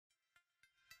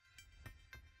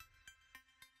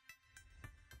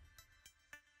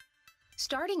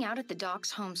Starting out at the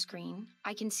Docs home screen,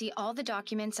 I can see all the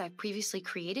documents I've previously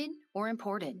created or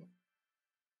imported.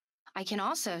 I can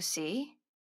also see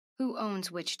who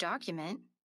owns which document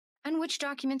and which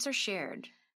documents are shared.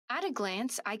 At a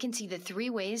glance, I can see the 3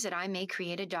 ways that I may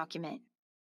create a document: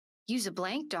 use a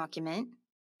blank document,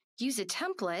 use a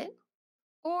template,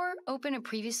 or open a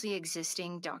previously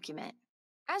existing document.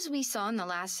 As we saw in the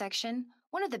last section,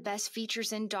 one of the best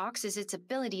features in Docs is its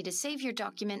ability to save your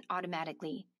document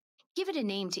automatically. Give it a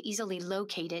name to easily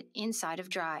locate it inside of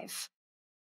Drive.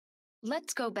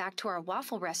 Let's go back to our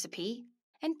waffle recipe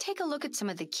and take a look at some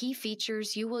of the key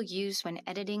features you will use when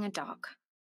editing a doc.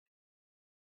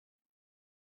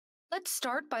 Let's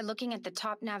start by looking at the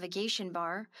top navigation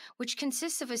bar, which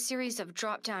consists of a series of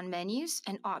drop-down menus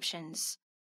and options.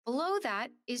 Below that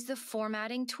is the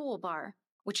formatting toolbar,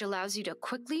 which allows you to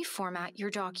quickly format your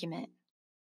document.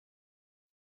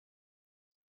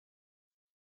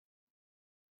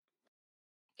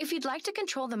 If you'd like to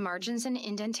control the margins and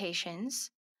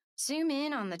indentations, zoom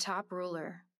in on the top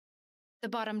ruler. The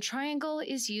bottom triangle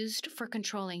is used for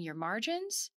controlling your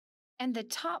margins, and the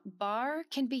top bar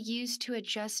can be used to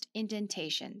adjust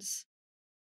indentations.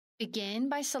 Begin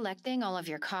by selecting all of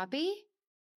your copy,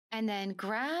 and then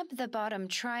grab the bottom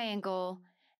triangle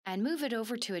and move it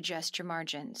over to adjust your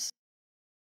margins.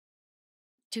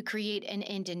 To create an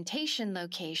indentation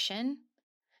location,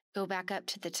 go back up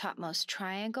to the topmost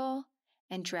triangle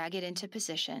and drag it into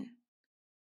position.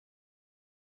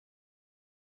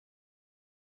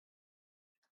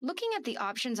 Looking at the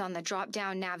options on the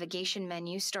drop-down navigation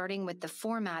menu, starting with the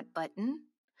Format button,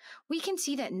 we can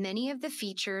see that many of the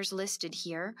features listed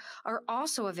here are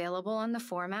also available on the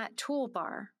Format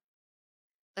toolbar.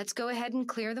 Let's go ahead and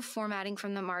clear the formatting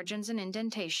from the margins and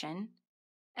indentation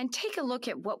and take a look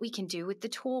at what we can do with the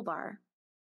toolbar.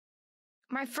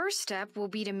 My first step will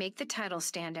be to make the title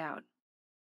stand out.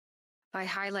 By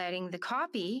highlighting the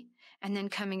copy and then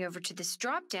coming over to this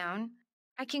drop-down,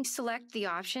 I can select the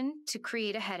option to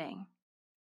create a heading.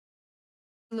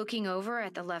 Looking over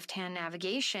at the left-hand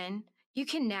navigation, you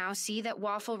can now see that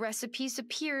Waffle Recipes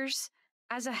appears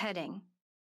as a heading.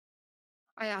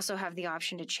 I also have the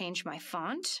option to change my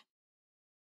font,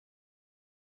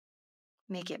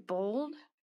 make it bold,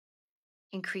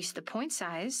 increase the point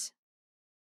size,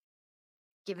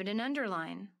 give it an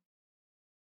underline,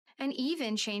 and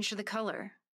even change the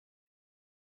color.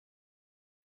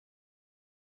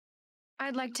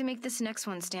 I'd like to make this next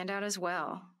one stand out as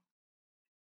well.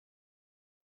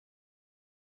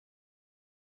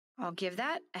 I'll give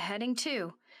that a heading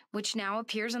 2, which now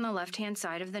appears on the left-hand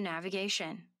side of the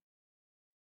navigation.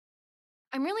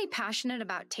 I'm really passionate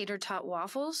about tater tot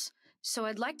waffles, so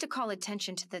I'd like to call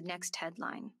attention to the next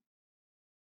headline.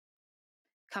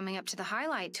 Coming up to the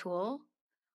highlight tool,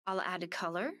 I'll add a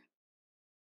color.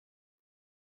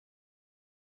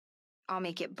 I'll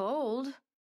make it bold,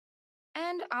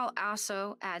 and I'll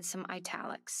also add some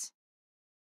italics.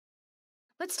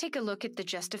 Let's take a look at the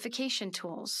justification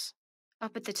tools.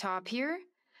 Up at the top here,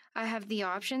 I have the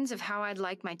options of how I'd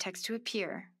like my text to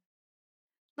appear.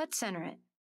 Let's center it.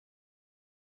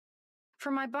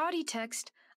 For my body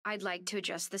text, I'd like to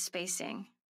adjust the spacing.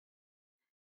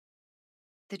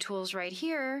 The tools right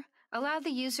here allow the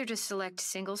user to select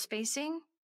single spacing,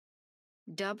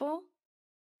 double,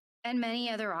 and many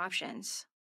other options.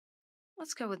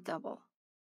 Let's go with double.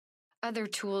 Other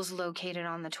tools located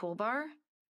on the toolbar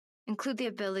include the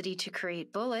ability to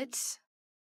create bullets,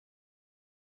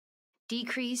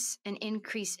 decrease and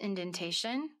increase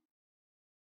indentation,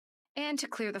 and to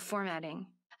clear the formatting.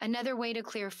 Another way to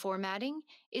clear formatting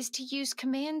is to use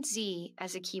Command-Z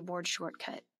as a keyboard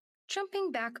shortcut.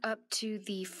 Jumping back up to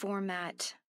the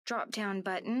Format drop-down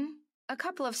button, a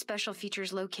couple of special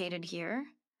features located here.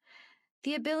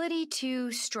 The ability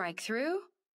to strike through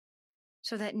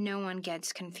so that no one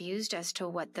gets confused as to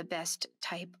what the best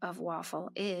type of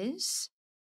waffle is,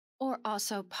 or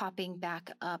also popping back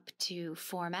up to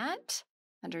Format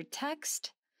under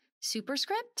Text,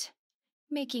 Superscript,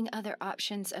 making other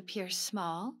options appear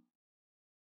small,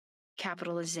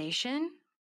 capitalization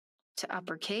to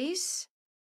uppercase,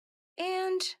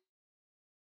 and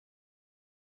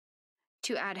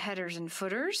to add headers and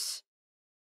footers,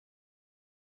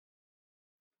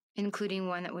 including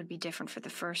one that would be different for the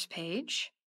first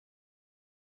page.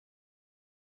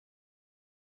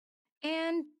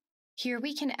 And here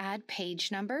we can add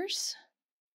page numbers,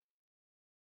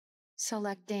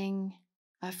 selecting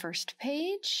a first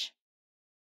page,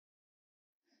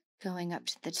 going up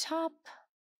to the top.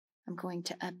 I'm going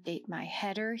to update my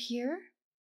header here.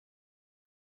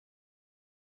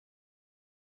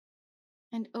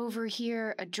 And over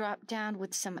here, a drop down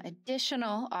with some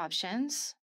additional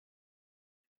options.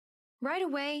 Right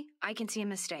away, I can see a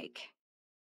mistake.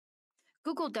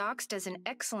 Google Docs does an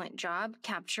excellent job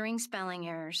capturing spelling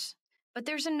errors, but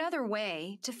there's another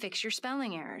way to fix your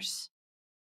spelling errors.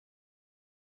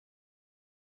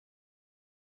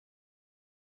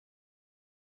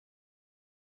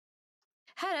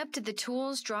 Head up to the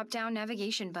Tools drop-down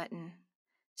navigation button,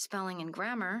 Spelling and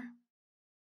Grammar.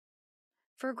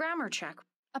 For a grammar check,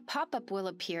 a pop-up will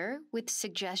appear with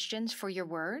suggestions for your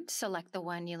word. Select the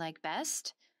one you like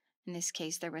best. In this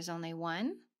case, there was only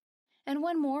one. And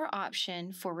one more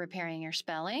option for repairing your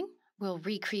spelling. We'll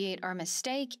recreate our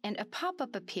mistake, and a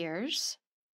pop-up appears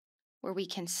where we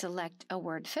can select a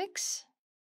word fix.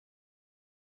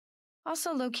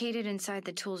 Also located inside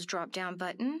the Tools drop-down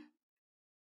button,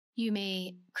 you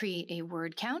may create a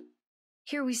word count.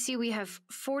 Here we see we have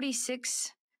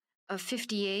 46 of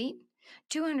 58,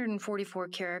 244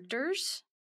 characters.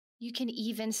 You can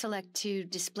even select to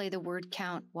display the word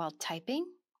count while typing,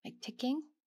 like ticking.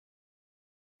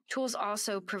 Tools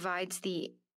also provides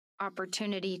the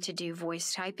opportunity to do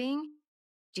voice typing,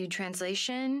 do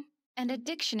translation, and a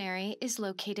dictionary is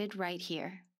located right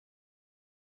here.